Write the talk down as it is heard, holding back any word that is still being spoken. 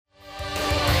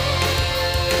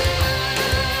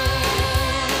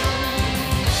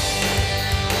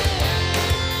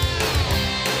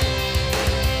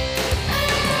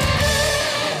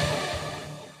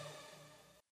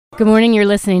Good morning. You're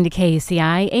listening to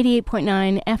KUCI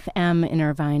 88.9 FM in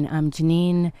Irvine. I'm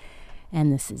Janine,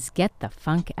 and this is Get the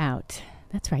Funk Out.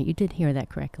 That's right. You did hear that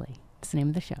correctly. It's the name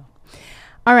of the show.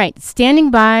 All right.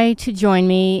 Standing by to join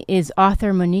me is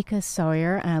author Monica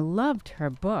Sawyer, and I loved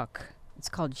her book. It's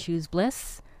called Choose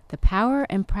Bliss, The Power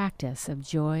and Practice of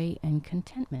Joy and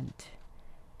Contentment.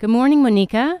 Good morning,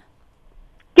 Monica.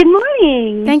 Good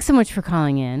morning. Thanks so much for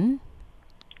calling in.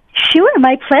 Sure,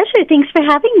 my pleasure. Thanks for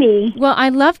having me. Well, I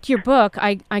loved your book.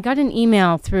 I got an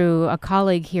email through a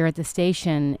colleague here at the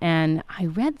station, and I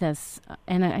read this,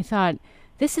 and I thought,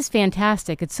 this is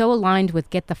fantastic. It's so aligned with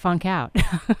Get the Funk Out.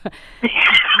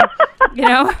 You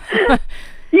know?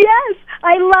 Yes,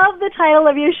 I love the title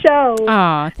of your show.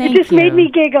 Oh, thank you. It just made me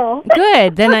giggle.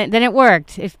 Good. Then it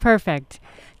worked. It's perfect.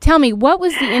 Tell me, what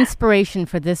was the inspiration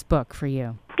for this book for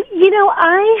you? You know,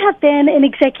 I have been an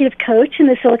executive coach in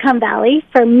the Silicon Valley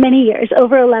for many years,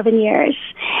 over 11 years.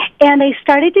 And I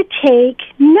started to take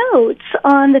notes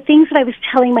on the things that I was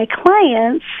telling my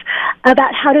clients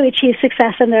about how to achieve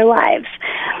success in their lives.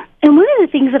 And one of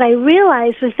the things that I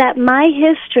realized was that my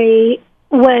history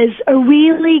was a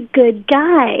really good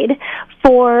guide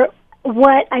for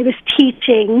what I was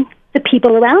teaching the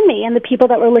people around me and the people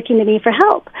that were looking to me for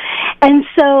help. And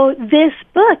so this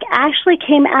book actually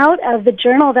came out of the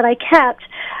journal that I kept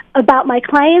about my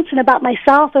clients and about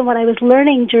myself and what I was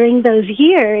learning during those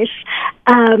years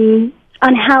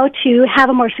on how to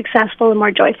have a more successful and more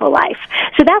joyful life.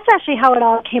 So that's actually how it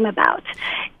all came about.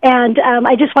 And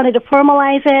I just wanted to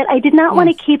formalize it. I did not want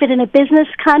to keep it in a business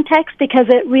context because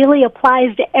it really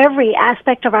applies to every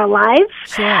aspect of our lives.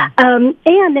 Sure. And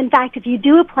in fact, if you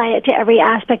do apply it to every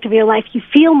aspect of your life, you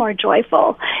feel more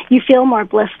joyful. You feel more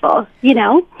blissful, you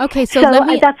know? Okay, so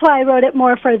that's why I wrote it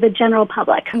more for the general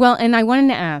public. Well, and I wanted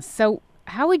to ask, so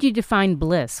how would you define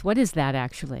bliss? What is that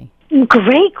actually?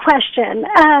 Great question.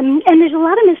 And there's a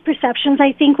lot of misperceptions,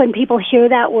 I think, when people hear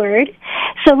that word.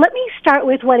 So let me start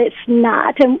with what it's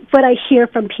not and what I hear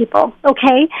from people,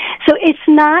 okay? So it's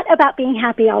not about being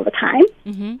happy all the time.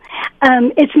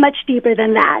 Mm-hmm. It's much deeper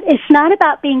than that. It's not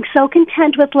about being so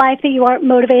content with life that you aren't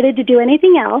motivated to do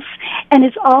anything else, and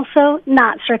it's also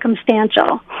not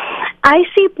circumstantial. I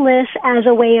see bliss as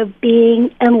a way of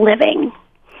being and living.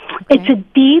 Okay. It's a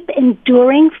deep,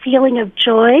 enduring feeling of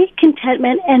joy,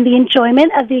 contentment, and the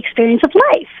enjoyment of the experience of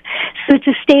life. So it's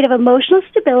a state of emotional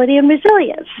stability and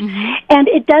resilience. Mm-hmm. And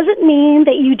it doesn't mean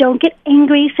that you don't get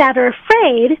angry, sad, or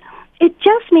afraid. It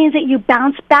just means that you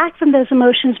bounce back from those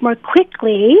emotions more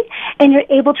quickly, and you're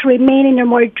able to remain in your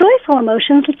more joyful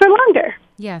emotions for longer.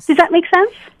 Yes. Does that make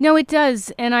sense? No, it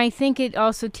does. And I think it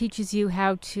also teaches you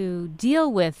how to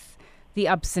deal with the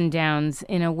ups and downs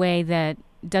in a way that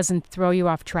doesn't throw you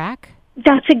off track?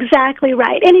 That's exactly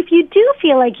right. And if you do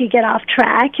feel like you get off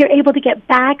track, you're able to get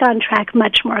back on track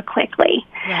much more quickly.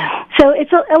 Right. So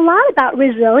it's a lot about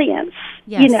resilience,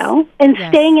 yes. You know, and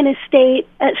yes. staying in a state,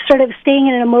 staying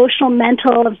in an emotional,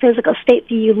 mental, and physical state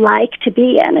that you like to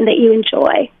be in and that you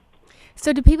enjoy.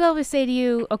 So do people ever say to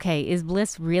you, okay, is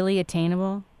bliss really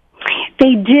attainable?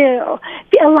 They do.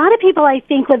 A lot of people, I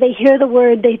think, when they hear the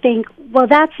word, they think, well,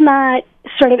 that's not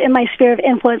sort of in my sphere of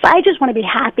influence. I just want to be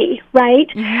happy, right?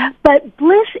 Mm-hmm. But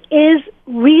bliss is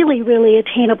really, really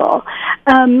attainable.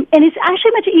 And it's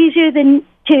actually much easier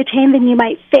to attain than you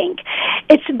might think.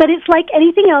 But it's like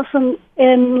anything else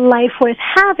in life worth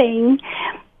having.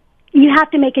 You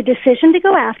have to make a decision to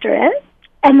go after it,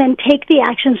 and then take the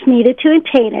actions needed to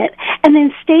attain it, and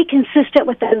then stay consistent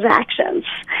with those actions.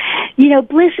 You know,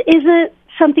 bliss isn't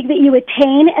something that you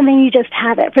attain and then you just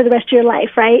have it for the rest of your life,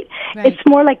 right? It's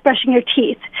more like brushing your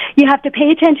teeth. You have to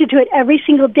pay attention to it every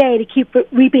single day to keep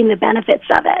reaping the benefits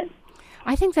of it.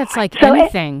 I think that's like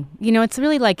anything. It's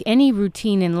really like any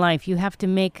routine in life. You have to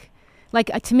make,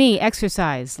 to me,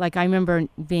 exercise. Like I remember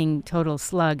being total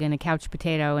slug and a couch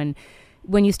potato, and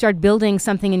when you start building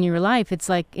something in your life, it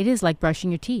is like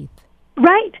brushing your teeth.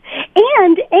 Right.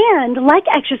 And like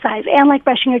exercise and like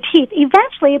brushing your teeth,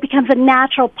 eventually it becomes a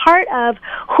natural part of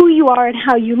who you are and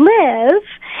how you live,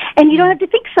 and you don't have to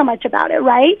think so much about it,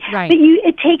 right? Right. But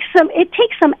it takes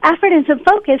some effort and some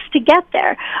focus to get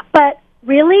there. But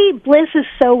really, bliss is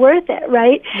so worth it,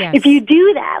 right? Yes. If you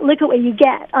do that, look at what you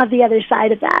get on the other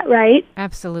side of that, right?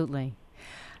 Absolutely.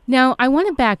 Now, I want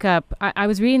to back up. I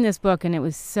was reading this book, and it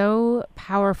was so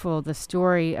powerful, the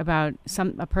story about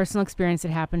a personal experience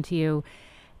that happened to you.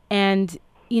 And,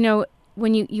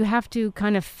 when you have to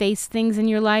kind of face things in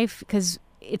your life, because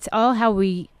it's all how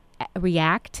we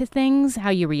react to things, how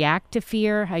you react to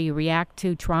fear, how you react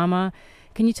to trauma.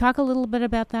 Can you talk a little bit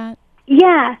about that?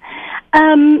 Yeah.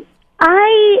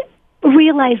 I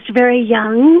realized very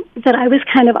young that I was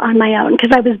kind of on my own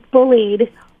because I was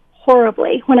bullied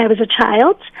horribly when I was a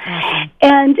child. Awesome.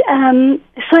 And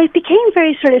so I became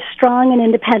very sort of strong and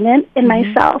independent in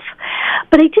myself.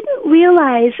 But I didn't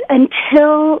realize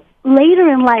until later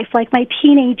in life, like my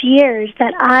teenage years,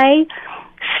 that I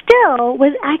still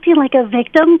was acting like a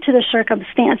victim to the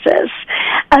circumstances.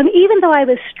 Even though I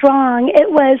was strong,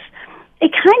 it was a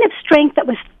kind of strength that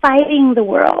was fighting the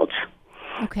world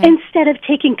instead of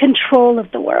taking control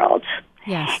of the world.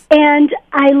 Yes. And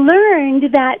I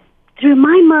learned that through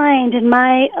my mind and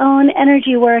my own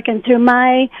energy work and through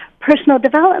my personal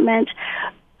development,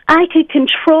 I could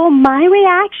control my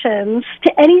reactions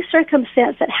to any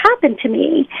circumstance that happened to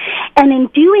me, and in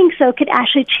doing so could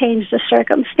actually change the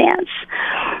circumstance.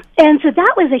 And so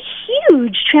that was a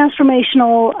huge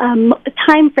transformational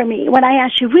time for me when I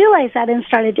actually realized that and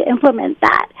started to implement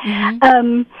that.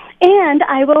 And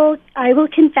I will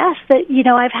confess that, you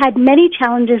know, I've had many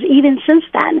challenges even since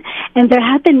then, and there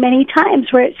have been many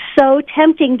times where it's so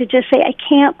tempting to just say, I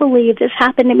can't believe this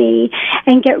happened to me,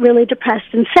 and get really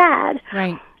depressed and sad.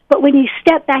 Right. But when you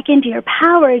step back into your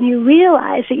power and you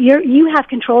realize that you have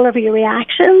control over your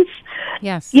reactions,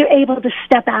 yes, you're able to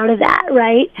step out of that,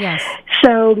 right? Yes.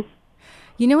 So,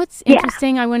 you know what's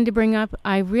interesting I wanted to bring up?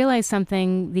 I realized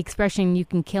something, the expression, you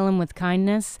can kill them with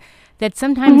kindness, that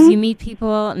sometimes you meet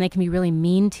people and they can be really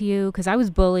mean to you, because I was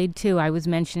bullied too, I was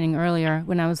mentioning earlier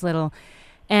when I was little.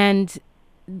 And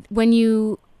when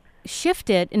you shift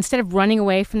it, instead of running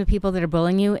away from the people that are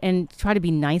bullying you and try to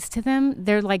be nice to them,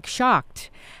 they're like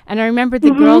shocked. And I remember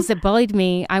the girls that bullied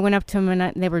me, I went up to them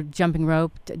and they were jumping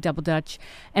rope, double dutch,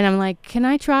 and I'm like, can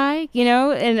I try? You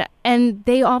know, and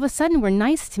they all of a sudden were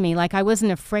nice to me, like I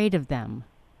wasn't afraid of them.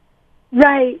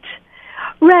 Right.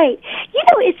 Right. You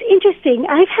know, it's interesting.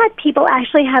 I've had people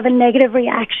actually have a negative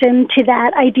reaction to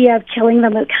that idea of killing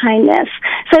them with kindness.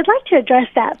 So I'd like to address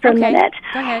that for a minute.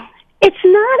 Go ahead. It's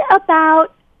not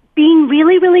about being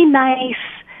really, really nice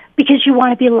because you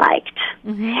want to be liked.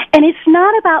 And it's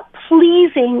not about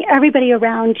pleasing everybody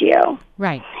around you.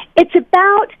 Right. It's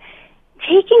about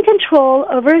taking control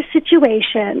over a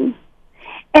situation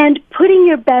and putting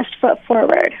your best foot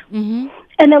forward.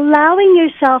 And allowing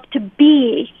yourself to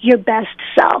be your best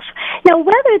self. Now,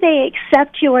 whether they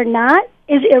accept you or not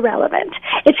is irrelevant.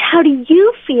 It's how do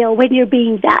you feel when you're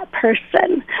being that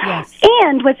person. Yes.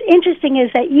 And what's interesting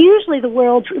is that usually the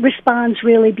world responds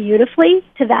really beautifully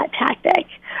to that tactic,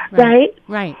 right?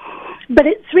 Right. But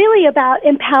it's really about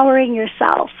empowering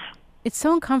yourself. It's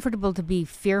so uncomfortable to be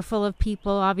fearful of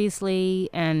people, obviously,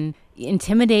 and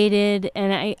intimidated.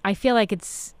 And I feel like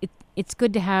it's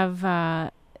good to have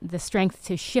the strength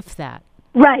to shift that.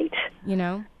 Right. You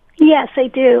know? Yes, I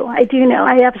do. I do know.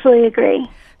 I absolutely agree.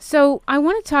 So I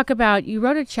want to talk about, you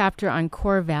wrote a chapter on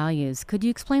core values. Could you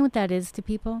explain what that is to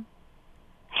people?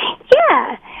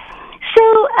 Yeah.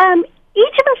 So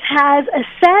each of us has a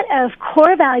set of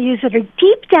core values that are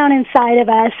deep down inside of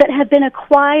us that have been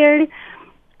acquired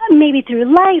maybe through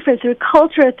life or through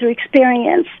culture or through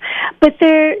experience. But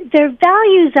they're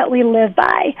values that we live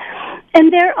by.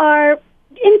 And there are,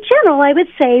 in general, I would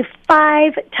say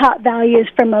 5 top values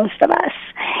for most of us.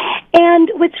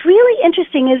 And what's really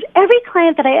interesting is every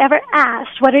client that I ever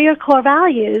asked, what are your core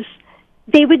values,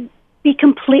 they would be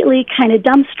completely kind of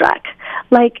dumbstruck.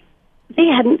 Like, they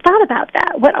hadn't thought about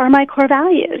that. What are my core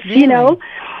values, you know?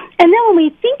 And then when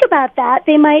we think about that,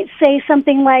 they might say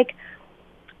something like,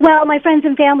 well, my friends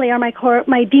and family are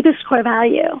my deepest core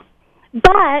value.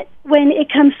 But when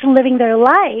it comes to living their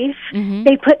life,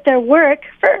 they put their work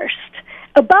first,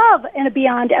 above and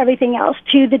beyond everything else,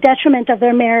 to the detriment of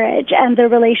their marriage and their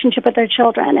relationship with their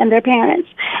children and their parents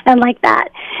and like that.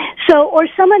 So, or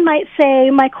someone might say,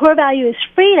 my core value is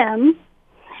freedom,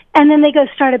 and then they go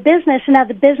start a business, and now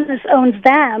the business owns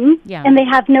them, and they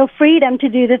have no freedom to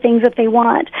do the things that they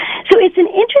want. So it's an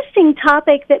interesting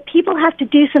topic that people have to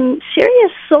do some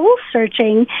serious soul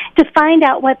searching to find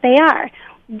out what they are.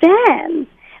 Then,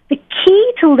 the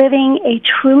key to living a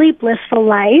truly blissful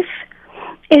life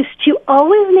is to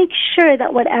always make sure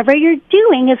that whatever you're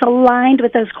doing is aligned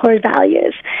with those core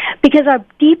values. Because our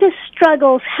deepest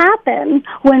struggles happen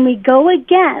when we go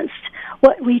against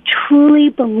what we truly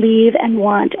believe and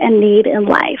want and need in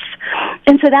life.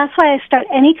 And so that's why I start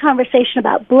any conversation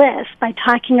about bliss by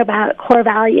talking about core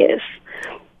values.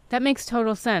 That makes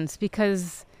total sense,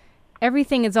 because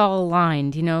everything is all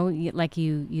aligned, you know, like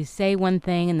you say one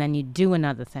thing and then you do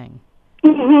another thing.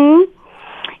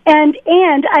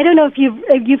 And I don't know if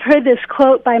you've heard this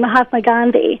quote by Mahatma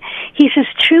Gandhi. He says,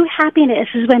 true happiness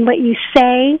is when what you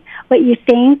say, what you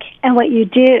think, and what you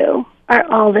do are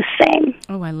all the same.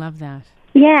 Oh, I love that.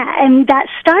 Yeah, and that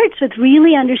starts with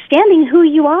really understanding who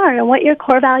you are and what your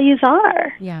core values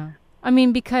are. Yeah. I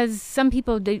mean, because some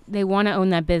people, they want to own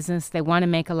that business, they want to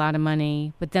make a lot of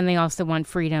money, but then they also want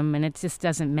freedom, and it just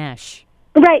doesn't mesh.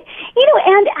 Right.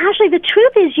 And Ashley, the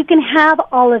truth is you can have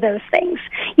all of those things.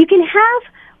 You can have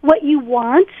what you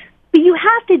want, but you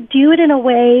have to do it in a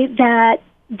way that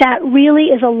really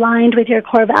is aligned with your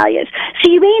core values.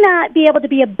 So you may not be able to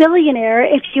be a billionaire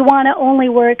if you want to only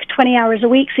work 20 hours a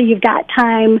week so you've got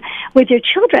time with your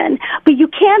children, but you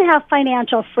can have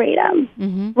financial freedom,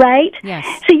 right? Yes.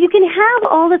 So you can have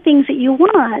all the things that you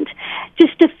want,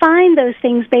 just define those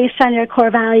things based on your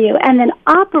core value, and then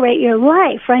operate your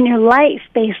life, run your life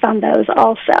based on those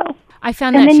also. I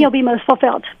found and then you'll be most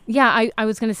fulfilled. Yeah, I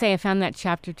was going to say I found that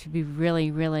chapter to be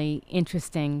really, really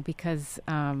interesting because,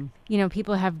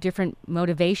 people have different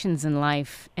motivations in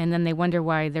life, and then they wonder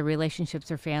why their relationships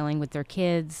are failing with their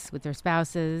kids, with their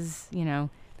spouses.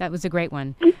 That was a great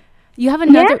one. You have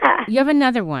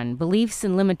another one, Beliefs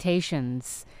and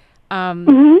Limitations.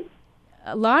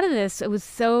 A lot of this,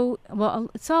 it's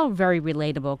all very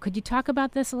relatable. Could you talk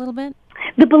about this a little bit?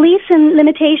 The beliefs and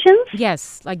limitations?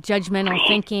 Yes, like judgmental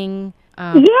thinking,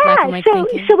 black and white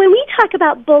thinking. So when we talk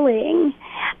about bullying,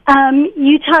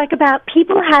 you talk about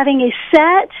people having a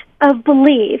set of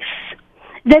beliefs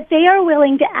that they are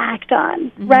willing to act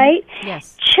on, right?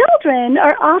 Yes. Children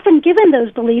are often given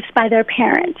those beliefs by their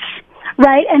parents,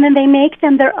 right? And then they make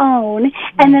them their own,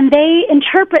 and then they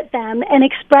interpret them and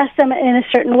express them in a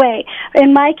certain way.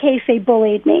 In my case, they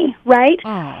bullied me, right?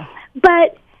 Oh.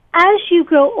 But as you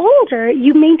grow older,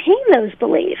 you maintain those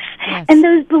beliefs. Yes. And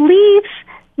those beliefs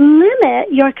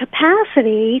limit your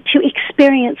capacity to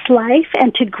experience life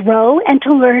and to grow and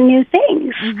to learn new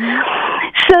things.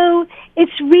 So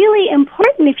it's really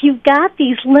important if you've got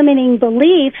these limiting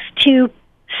beliefs to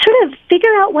sort of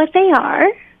figure out what they are.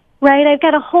 Right, I've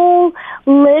got a whole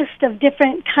list of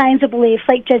different kinds of beliefs,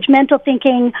 like judgmental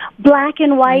thinking, black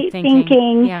and white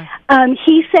thinking. Yeah.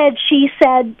 He said, she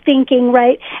said thinking,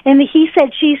 right? And the he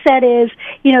said, she said is,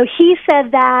 he said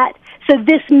that, so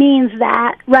this means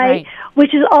that, right?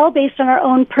 Which is all based on our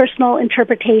own personal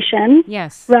interpretation.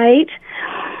 Yes. Right?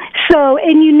 So,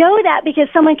 and you know that because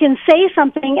someone can say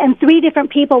something and three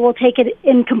different people will take it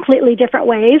in completely different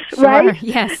ways, right?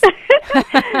 Yes.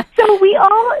 So we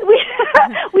all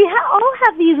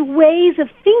have these ways of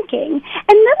thinking,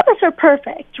 and none of us are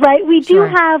perfect, right? We do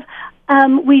have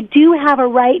a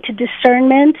right to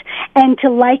discernment and to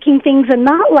liking things and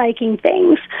not liking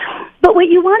things. But what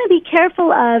you want to be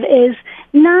careful of is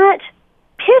not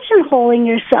pigeonholing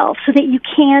yourself so that you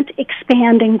can't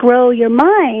expand and grow your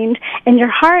mind and your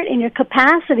heart and your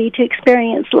capacity to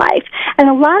experience life. And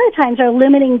a lot of times our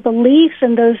limiting beliefs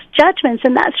and those judgments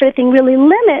and that sort of thing really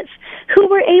limits who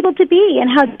we're able to be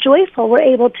and how joyful we're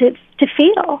able to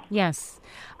feel. Yes.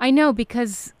 I know,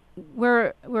 because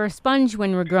we're a sponge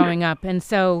when we're growing up, and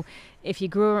so if you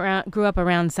grew up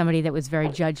around somebody that was very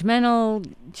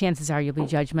judgmental, chances are you'll be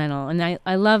judgmental. And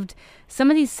I loved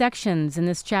some of these sections in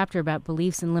this chapter about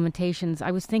beliefs and limitations. I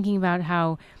was thinking about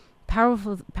how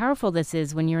powerful this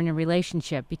is when you're in a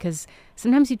relationship, because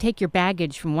sometimes you take your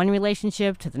baggage from one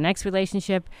relationship to the next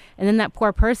relationship, and then that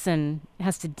poor person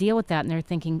has to deal with that, and they're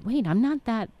thinking, wait, I'm not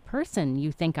that person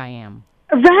you think I am.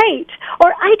 Right.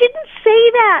 Or I didn't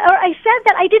say that, or I said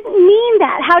that, I didn't mean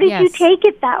that. How did you take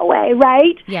it that way,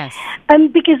 right? Yes.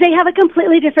 Because they have a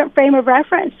completely different frame of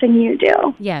reference than you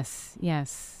do. Yes,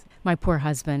 yes. My poor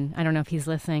husband, I don't know if he's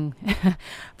listening,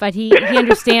 but he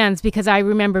understands, because I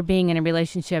remember being in a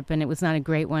relationship and it was not a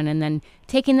great one, and then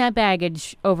taking that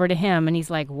baggage over to him, and he's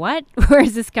like, what? Where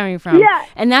is this coming from? Yeah.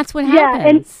 And that's what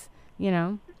happens,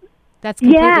 That's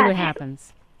completely what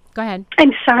happens. Go ahead.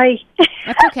 I'm sorry.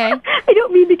 That's okay. I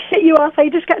don't mean to cut you off. I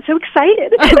just got so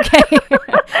excited. Okay.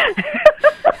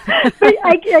 But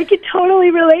I could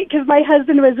totally relate, because my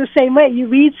husband was the same way. You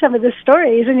read some of the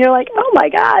stories and you're like, oh my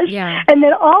gosh. Yeah. And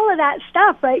then all of that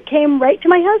stuff, came right to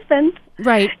my husband.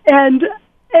 Right.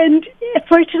 And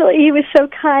fortunately, he was so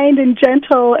kind and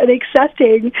gentle and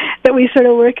accepting that we sort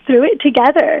of worked through it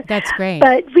together. That's great.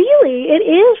 But really, it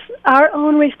is our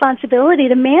own responsibility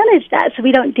to manage that so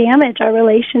we don't damage our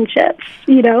relationships,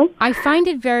 I find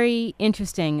it very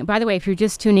interesting. By the way, if you're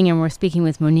just tuning in, we're speaking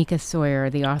with Monica Sawyer,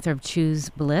 the author of Choose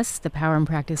Bliss, The Power and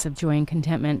Practice of Joy and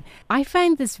Contentment. I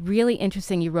find this really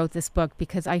interesting you wrote this book,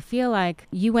 because I feel like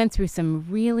you went through some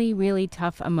really, really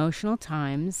tough emotional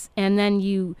times, and then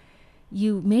you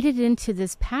made it into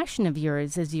this passion of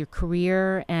yours as your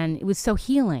career, and it was so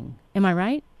healing. Am I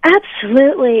right?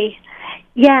 Absolutely.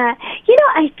 Yeah.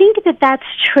 I think that that's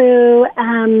true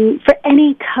for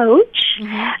any coach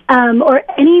or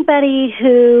anybody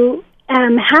who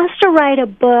has to write a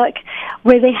book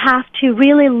where they have to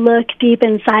really look deep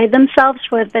inside themselves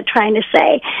for what they're trying to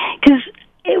say. Because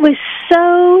it was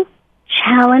so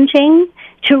challenging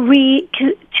to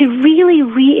really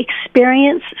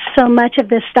re-experience so much of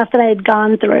this stuff that I had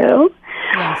gone through.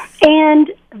 Yes.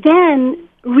 And then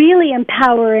really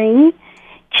empowering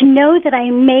to know that I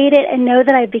made it and know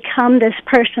that I've become this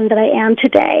person that I am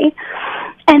today.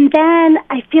 And then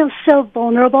I feel so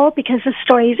vulnerable because the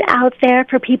story's out there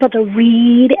for people to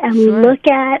read and Sure. look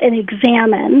at and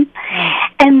examine. Right.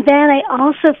 And then I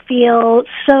also feel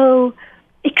so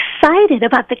excited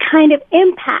about the kind of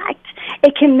impact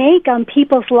it can make on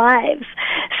people's lives.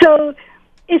 So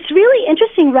it's really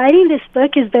interesting. Writing this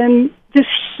book has been this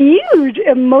huge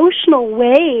emotional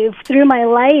wave through my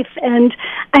life, and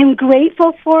I'm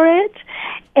grateful for it.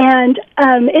 And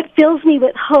it fills me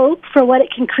with hope for what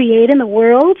it can create in the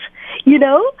world, you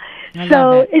know? I So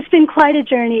love it. it's been quite a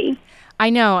journey. I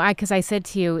know, because I said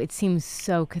to you, it seems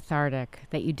so cathartic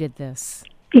that you did this.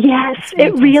 Yes,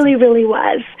 it really, really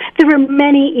was. There were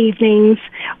many evenings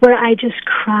where I just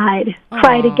cried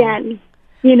Aw. again,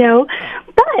 you know?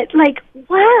 But, like,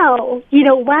 wow,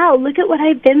 wow, look at what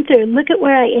I've been through. Look at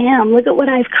where I am. Look at what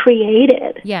I've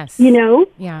created. Yes. You know?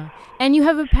 Yeah. And you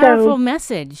have a powerful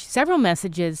message, several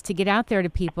messages to get out there to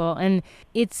people. And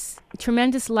it's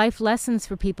tremendous life lessons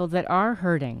for people that are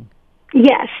hurting.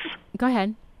 Yes. Go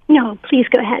ahead. No, please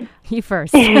go ahead. You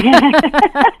first.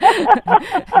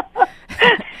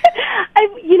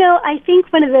 I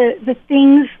think one of the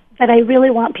things that I really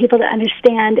want people to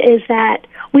understand is that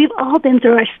we've all been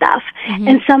through our stuff,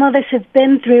 and some of us have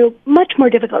been through much more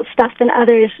difficult stuff than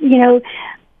others. You know,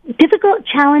 difficult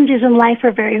challenges in life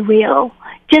are very real.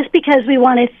 Just because we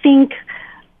want to think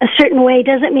a certain way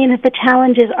doesn't mean that the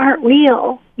challenges aren't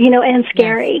real, and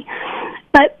scary. Yes.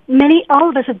 But all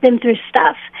of us have been through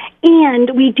stuff,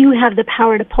 and we do have the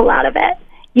power to pull out of it,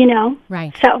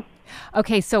 Right. So.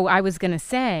 Okay, so I was going to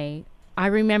say, I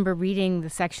remember reading the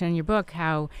section in your book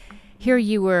how here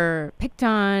you were picked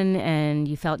on and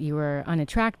you felt you were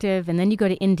unattractive, and then you go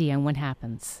to India, and what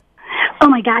happens? Oh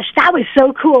my gosh, that was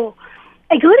so cool.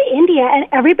 I go to India, and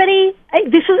everybody,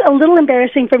 this is a little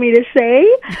embarrassing for me to say,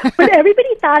 but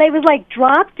everybody thought I was like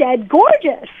drop dead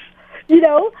gorgeous.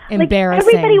 Embarrassing.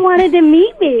 Like everybody wanted to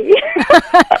meet me.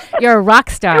 You're a rock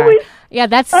star. I was a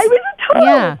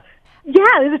total.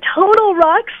 Yeah, it was a total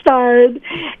rock star. It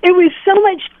was so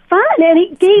much fun, and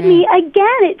it gave me,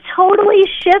 again, it totally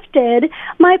shifted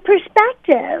my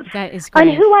perspective that is great.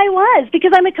 On who I was,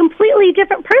 because I'm a completely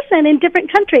different person in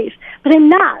different countries, but I'm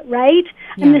not, right?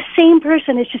 Yeah. I'm the same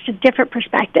person, it's just a different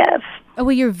perspective. Oh,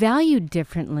 well, you're valued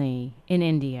differently in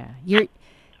India. You're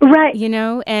right.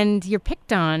 And you're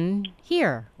picked on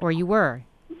here, or you were,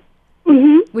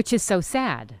 which is so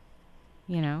sad,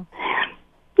 Yeah,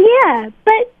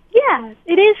 but yeah,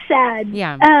 it is sad.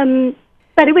 Yeah.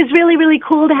 But it was really, really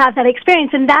cool to have that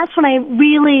experience, and that's when I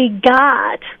really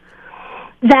got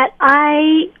that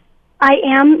I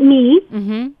am me,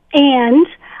 and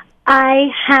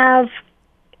I have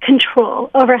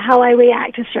control over how I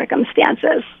react to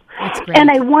circumstances. That's great. And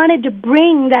I wanted to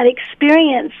bring that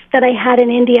experience that I had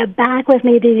in India back with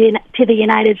me to the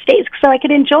United States so I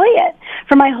could enjoy it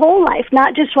for my whole life,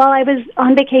 not just while I was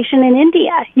on vacation in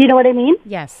India. You know what I mean?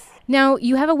 Yes. Now,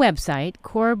 you have a website,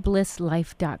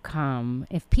 coreblisslife.com.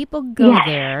 If people go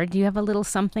there, do you have a little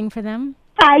something for them?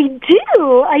 I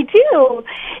do.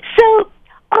 So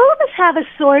all of us have a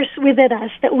source within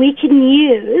us that we can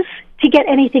use to get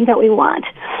anything that we want.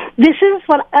 This is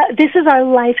our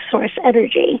life source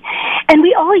energy. And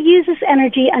we all use this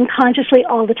energy unconsciously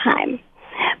all the time.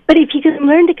 But if you can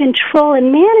learn to control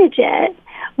and manage it,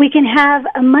 we can have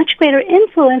a much greater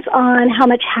influence on how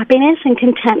much happiness and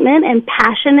contentment and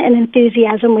passion and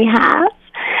enthusiasm we have,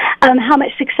 how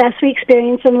much success we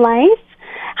experience in life,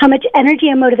 how much energy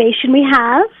and motivation we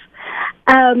have.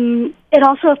 It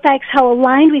also affects how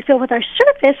aligned we feel with our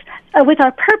with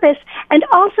our purpose, and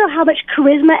also how much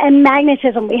charisma and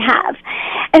magnetism we have.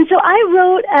 And so I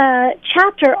wrote a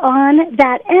chapter on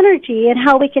that energy and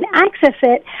how we can access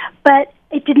it, but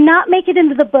it did not make it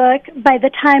into the book by the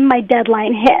time my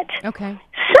deadline hit. Okay.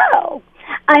 So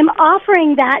I'm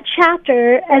offering that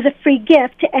chapter as a free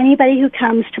gift to anybody who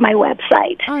comes to my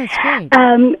website. Oh, that's great.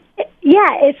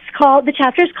 The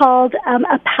chapter is called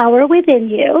A Power Within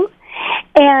You.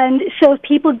 And so if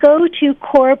people go to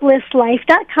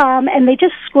coreblisslife.com and they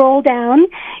just scroll down,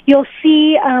 you'll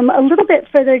see a little bit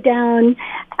further down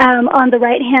on the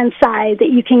right-hand side that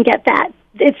you can get that.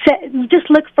 Just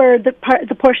look for the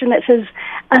portion that says,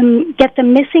 get the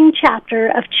missing chapter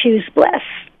of Choose Bliss.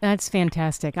 That's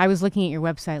fantastic. I was looking at your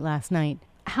website last night.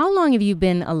 How long have you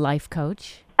been a life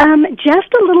coach?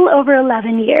 Just a little over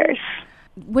 11 years.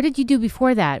 What did you do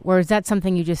before that? Or is that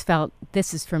something you just felt,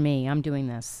 this is for me, I'm doing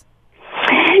this?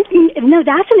 no,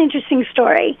 that's an interesting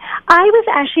story. I was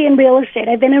actually in real estate.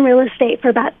 I've been in real estate for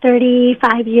about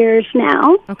 35 years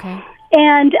now. Okay.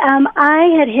 And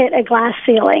I had hit a glass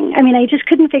ceiling. I mean, I just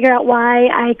couldn't figure out why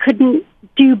I couldn't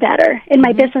do better in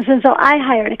my business, and so I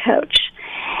hired a coach.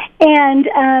 And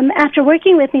after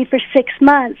working with me for 6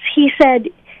 months, he said,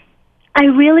 I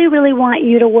really, really want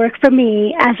you to work for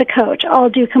me as a coach. I'll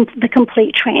do the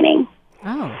complete training.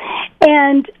 Oh.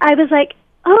 And I was like,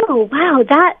 oh, wow,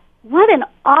 what an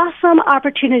awesome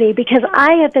opportunity, because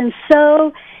I have been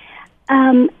so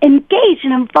engaged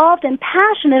and involved and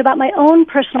passionate about my own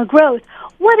personal growth.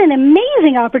 What an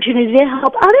amazing opportunity to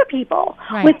help other people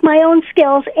with my own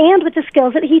skills and with the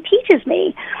skills that he teaches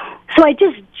me. So I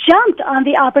just jumped on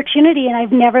the opportunity, and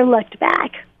I've never looked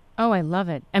back. Oh, I love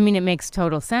it. I mean, it makes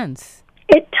total sense.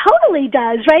 It totally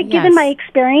does, right? Yes. Given my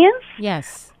experience.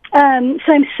 Yes. So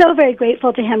I'm so very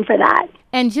grateful to him for that.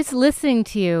 And just listening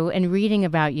to you and reading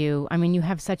about you, I mean, you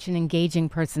have such an engaging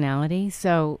personality.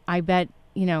 So I bet,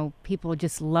 people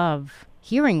just love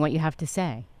hearing what you have to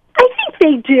say. I think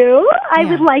they do. I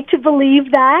would like to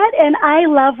believe that, and I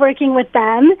love working with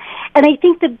them. And I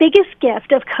think the biggest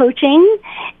gift of coaching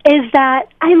is that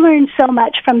I learn so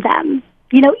much from them.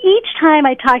 Each time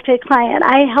I talk to a client,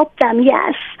 I help them,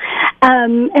 yes,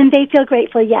 and they feel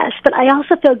grateful, yes. But I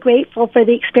also feel grateful for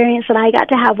the experience that I got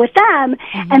to have with them,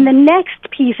 and the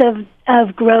next piece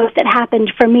of growth that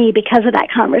happened for me because of that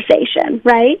conversation,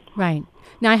 right? Right.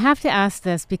 Now, I have to ask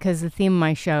this because the theme of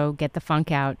my show, Get the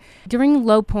Funk Out. During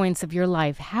low points of your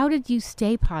life, how did you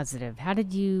stay positive? How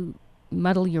did you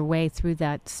muddle your way through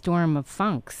that storm of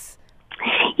funks?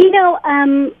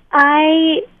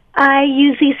 I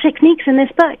use these techniques in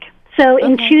this book. So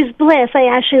in Choose Bliss, I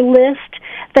actually list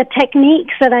the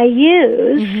techniques that I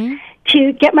use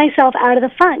to get myself out of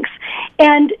the funks.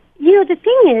 And, the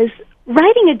thing is,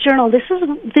 writing a journal, this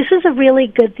is a really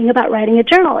good thing about writing a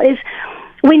journal, is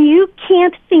when you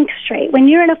can't think straight, when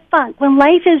you're in a funk, when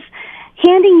life is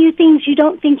handing you things you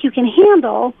don't think you can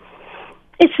handle,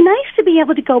 it's nice to be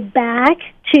able to go back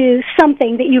to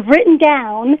something that you've written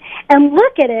down and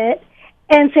look at it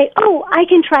and say, oh, I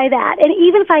can try that. And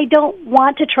even if I don't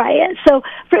want to try it. So,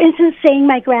 for instance, saying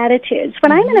my gratitudes.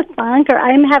 When I'm in a funk or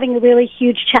I'm having a really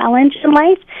huge challenge in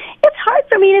life, it's hard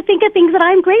for me to think of things that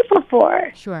I'm grateful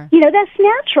for. Sure. That's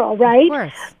natural, right? Of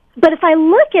course. But if I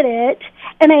look at it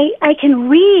and I can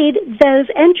read those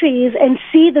entries and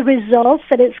see the results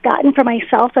that it's gotten for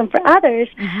myself and for others,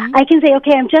 I can say,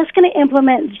 okay, I'm just going to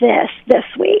implement this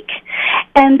week.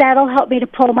 And that'll help me to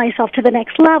pull myself to the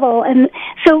next level. And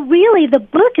so really the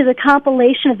book is a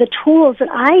compilation of the tools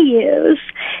that I use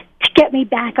to get me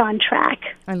back on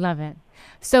track. I love it.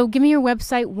 So give me your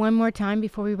website one more time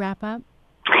before we wrap up.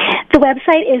 The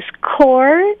website is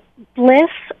Core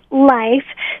Bliss Life.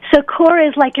 So core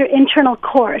is like your internal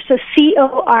core. So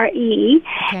CORE,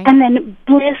 and then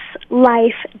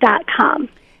blisslife.com.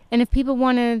 And if people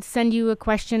want to send you a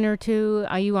question or two,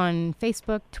 are you on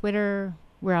Facebook, Twitter?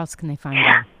 Where else can they find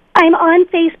you? I'm on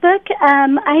Facebook.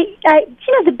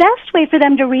 The best way for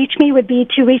them to reach me would be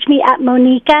to reach me at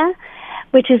Monika,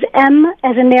 which is M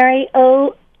as in Mary,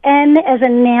 O-N as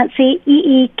in Nancy,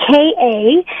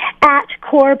 E-E-K-A, at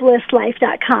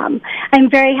coreblisslife.com. I'm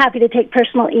very happy to take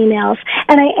personal emails.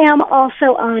 And I am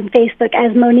also on Facebook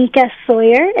as Monika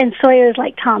Sawyer, and Sawyer is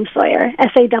like Tom Sawyer,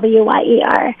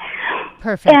 S-A-W-Y-E-R.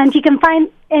 Perfect. And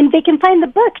they can find the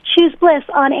book, Choose Bliss,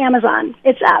 on Amazon.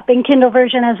 It's up in Kindle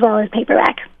version as well as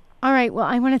paperback. All right. Well,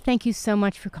 I want to thank you so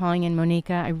much for calling in,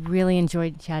 Monika. I really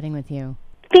enjoyed chatting with you.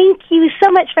 Thank you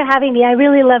so much for having me. I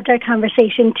really loved our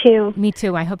conversation, too. Me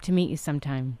too. I hope to meet you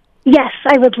sometime. Yes,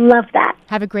 I would love that.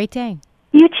 Have a great day.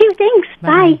 You too. Thanks.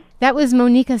 Bye-bye. Bye. That was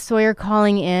Monika Sawyer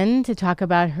calling in to talk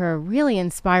about her really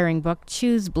inspiring book,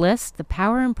 Choose Bliss, The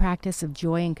Power and Practice of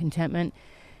Joy and Contentment.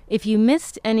 If you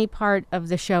missed any part of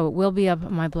the show, it will be up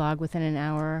on my blog within an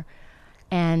hour.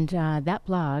 And that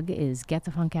blog is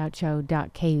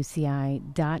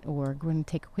getthefunkoutshow.kuci.org. We're going to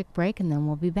take a quick break, and then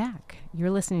we'll be back. You're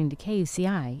listening to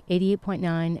KUCI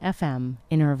 88.9 FM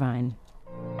in Irvine.